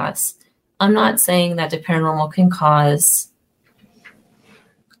to cross. I'm not saying that the paranormal can cause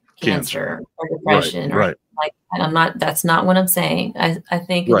cancer or depression, right. Like I'm not. That's not what I'm saying. I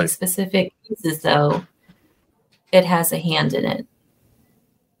think in these specific cases, though, it has a hand in it.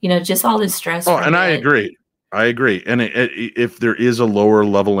 Just all this stress. Oh, and I agree. And if there is a lower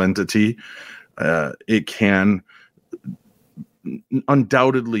level entity, it can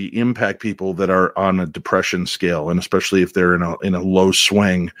undoubtedly impact people that are on a depression scale, and especially if they're in a low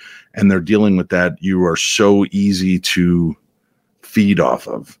swing and they're dealing with that, you are so easy to feed off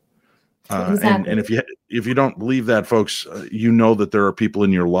of. Exactly. And if you don't believe that, folks, you know that there are people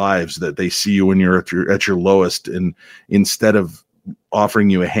in your lives that they see you when you're at your lowest, and instead of offering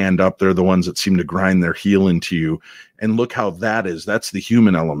you a hand up, they're the ones that seem to grind their heel into you. And look how that is. That's the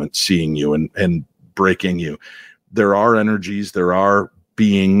human element seeing you and breaking you. There are energies, there are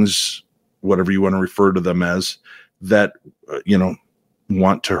beings, whatever you want to refer to them as, that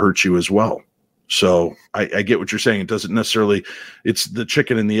want to hurt you as well. So I get what you're saying. It doesn't necessarily, it's the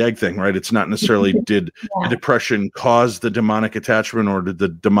chicken and the egg thing, right? It's not necessarily did the depression cause the demonic attachment, or did the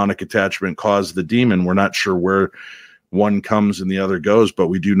demonic attachment cause the demon? We're not sure where one comes and the other goes, but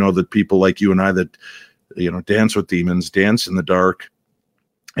we do know that people like you and I that, dance with demons, dance in the dark,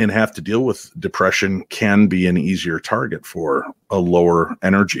 and have to deal with depression can be an easier target for a lower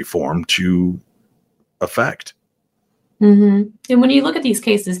energy form to affect. Mm-hmm. And when you look at these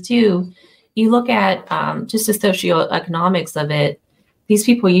cases too, you look at just the socioeconomics of it. These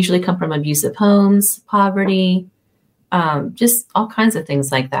people usually come from abusive homes, poverty, just all kinds of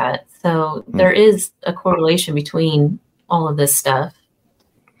things like that. So there is a correlation between all of this stuff.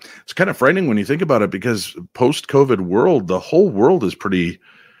 It's kind of frightening when you think about it, because post-COVID world, the whole world is pretty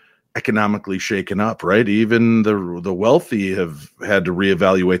economically shaken up, right? Even the wealthy have had to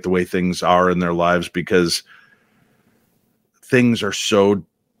reevaluate the way things are in their lives, because things are so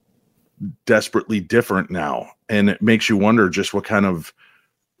desperately different now. And it makes you wonder just what kind of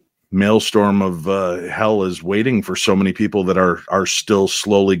maelstrom of hell is waiting for so many people that are still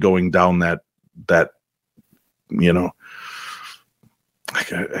slowly going down that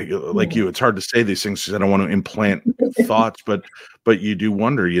like you, it's hard to say these things because I don't want to implant thoughts, but you do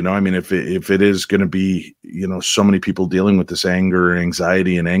wonder, if it is going to be, so many people dealing with this anger,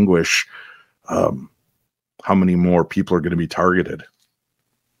 anxiety, and anguish, how many more people are going to be targeted?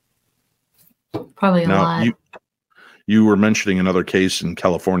 Probably a lot. You were mentioning another case in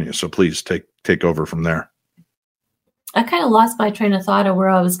California, so please take over from there. I kind of lost my train of thought of where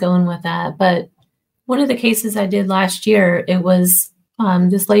I was going with that, but one of the cases I did last year, it was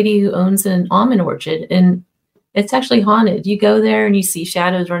this lady who owns an almond orchard, and it's actually haunted. You go there and you see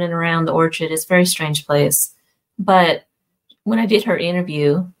shadows running around the orchard. It's a very strange place. But when I did her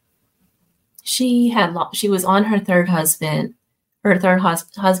interview, she was on her third husband. Her third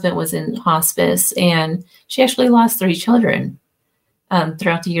husband was in hospice, and she actually lost 3 children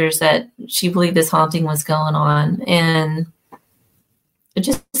throughout the years that she believed this haunting was going on. And it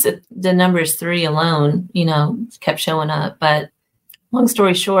just the numbers 3 alone, kept showing up. But long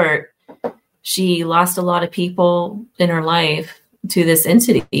story short, she lost a lot of people in her life to this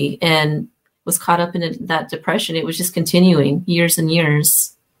entity and was caught up in that depression. It was just continuing years and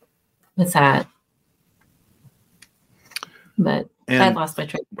years with that. But I lost my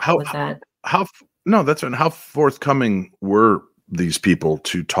train with that. How forthcoming were these people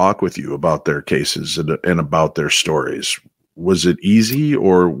to talk with you about their cases and about their stories? Was it easy,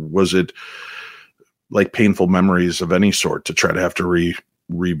 or was it like painful memories of any sort to try to have to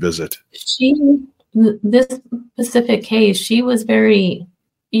revisit? This specific case, she was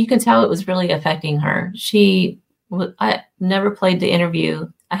you can tell it was really affecting her. I never played the interview.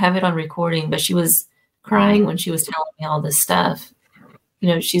 I have it on recording, but she was crying when she was telling me all this stuff.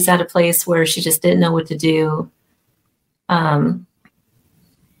 She's at a place where she just didn't know what to do.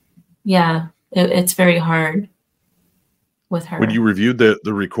 It's very hard with her. When you reviewed the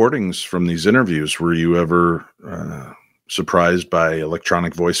recordings from these interviews, were you ever surprised by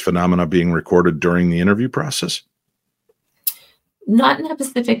electronic voice phenomena being recorded during the interview process? Not in a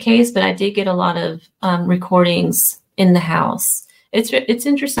specific case, but I did get a lot of recordings in the house. It's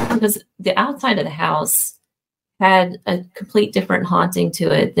interesting because the outside of the house had a complete different haunting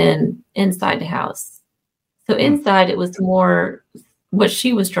to it than inside the house. So inside it was more what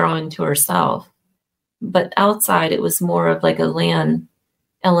she was drawing to herself, but outside it was more of like a land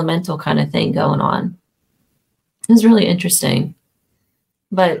elemental kind of thing going on. It was really interesting.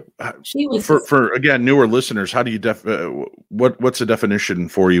 But she was for again, newer listeners. How do you what's the definition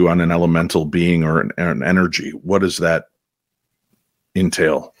for you on an elemental being or an energy? What does that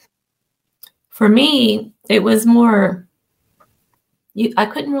entail? For me, it was more, I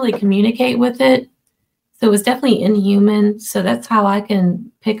couldn't really communicate with it. So it was definitely inhuman. So that's how I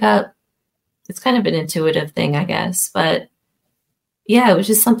can pick up. It's kind of an intuitive thing, I guess. But yeah, it was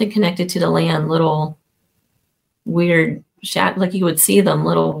just something connected to the land, little weird like you would see them,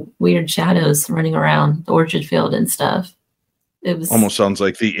 little weird shadows running around the orchard field and stuff. It was almost sounds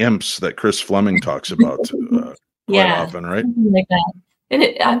like the imps that Chris Fleming talks about quite often, right? Like that. And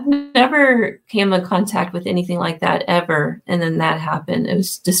I've never came in contact with anything like that ever. And then that happened. It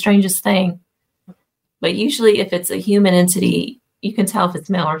was the strangest thing. But usually if it's a human entity, you can tell if it's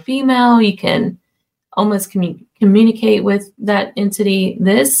male or female. You can almost communicate with that entity.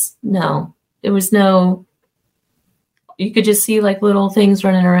 No, there was no, you could just see like little things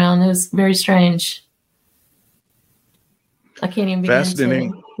running around. It was very strange. I can't even begin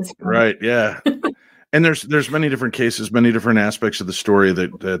fascinating. Right. Yeah. And there's many different cases, many different aspects of the story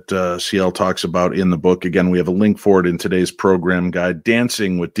that CL talks about in the book. Again, we have a link for it in today's program guide,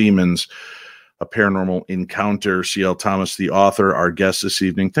 Dancing with Demons. A Paranormal Encounter. C.L. Thomas, the author, our guest this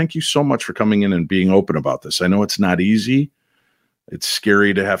evening. Thank you so much for coming in and being open about this. I know it's not easy. It's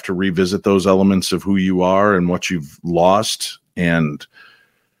scary to have to revisit those elements of who you are and what you've lost. And,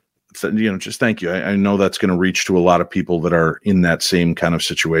 just thank you. I know that's going to reach to a lot of people that are in that same kind of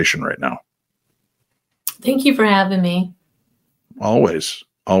situation right now. Thank you for having me. Always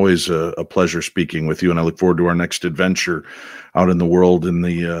a pleasure speaking with you. And I look forward to our next adventure out in the world in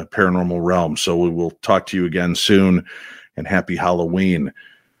the paranormal realm. So we will talk to you again soon, and happy Halloween.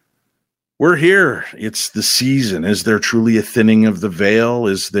 We're here. It's the season. Is there truly a thinning of the veil?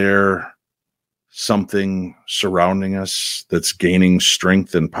 Is there something surrounding us that's gaining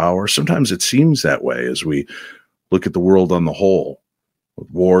strength and power? Sometimes it seems that way as we look at the world on the whole,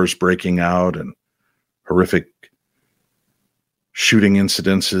 with wars breaking out and horrific shooting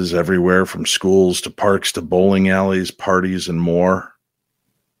incidences everywhere, from schools to parks to bowling alleys, parties, and more.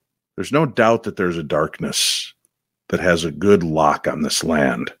 There's no doubt that there's a darkness that has a good lock on this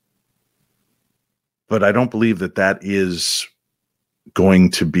land. But I don't believe that that is going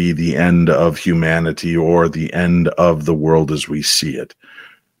to be the end of humanity or the end of the world as we see it.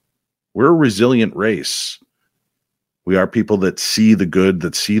 We're a resilient race. We are people that see the good,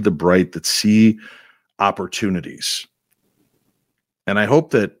 that see the bright, that see opportunities. And I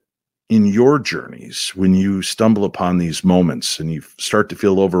hope that in your journeys, when you stumble upon these moments and you start to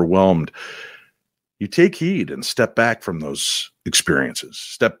feel overwhelmed, you take heed and step back from those experiences,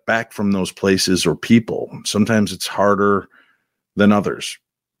 step back from those places or people. Sometimes it's harder than others,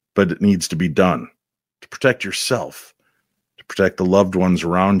 but it needs to be done to protect yourself, to protect the loved ones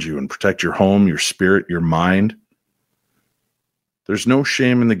around you, and protect your home, your spirit, your mind. There's no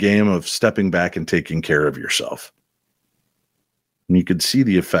shame in the game of stepping back and taking care of yourself. And you could see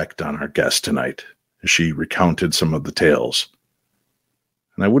the effect on our guest tonight as she recounted some of the tales.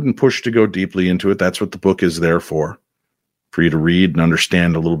 And I wouldn't push to go deeply into it. That's what the book is there for you to read and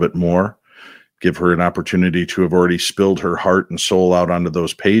understand a little bit more. Give her an opportunity to have already spilled her heart and soul out onto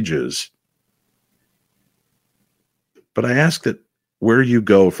those pages. But I ask that where you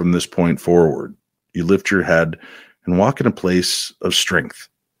go from this point forward, you lift your head and walk in a place of strength,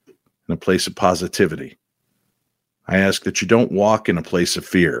 in a place of positivity. I ask that you don't walk in a place of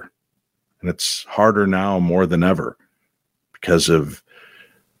fear. And it's harder now more than ever because of,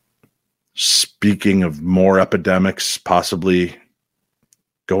 speaking of more epidemics possibly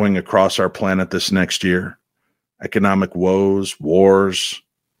going across our planet this next year, economic woes, wars,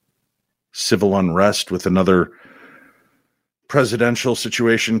 civil unrest with another presidential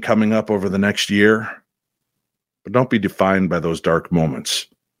situation coming up over the next year. But don't be defined by those dark moments.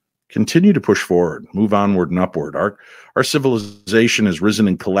 Continue to push forward, move onward and upward. Our civilization has risen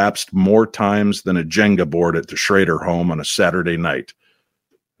and collapsed more times than a Jenga board at the Schrader home on a Saturday night.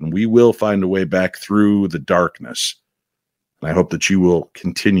 And we will find a way back through the darkness. And I hope that you will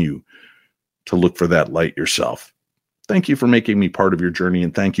continue to look for that light yourself. Thank you for making me part of your journey,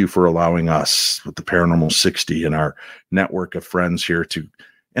 and thank you for allowing us with the Paranormal 60 and our network of friends here to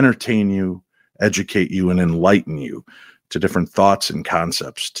entertain you, educate you, and enlighten you to different thoughts and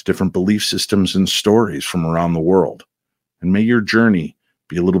concepts, to different belief systems and stories from around the world. And may your journey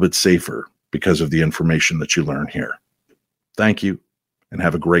be a little bit safer because of the information that you learn here. Thank you, and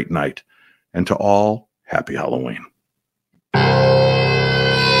have a great night. And to all, happy Halloween.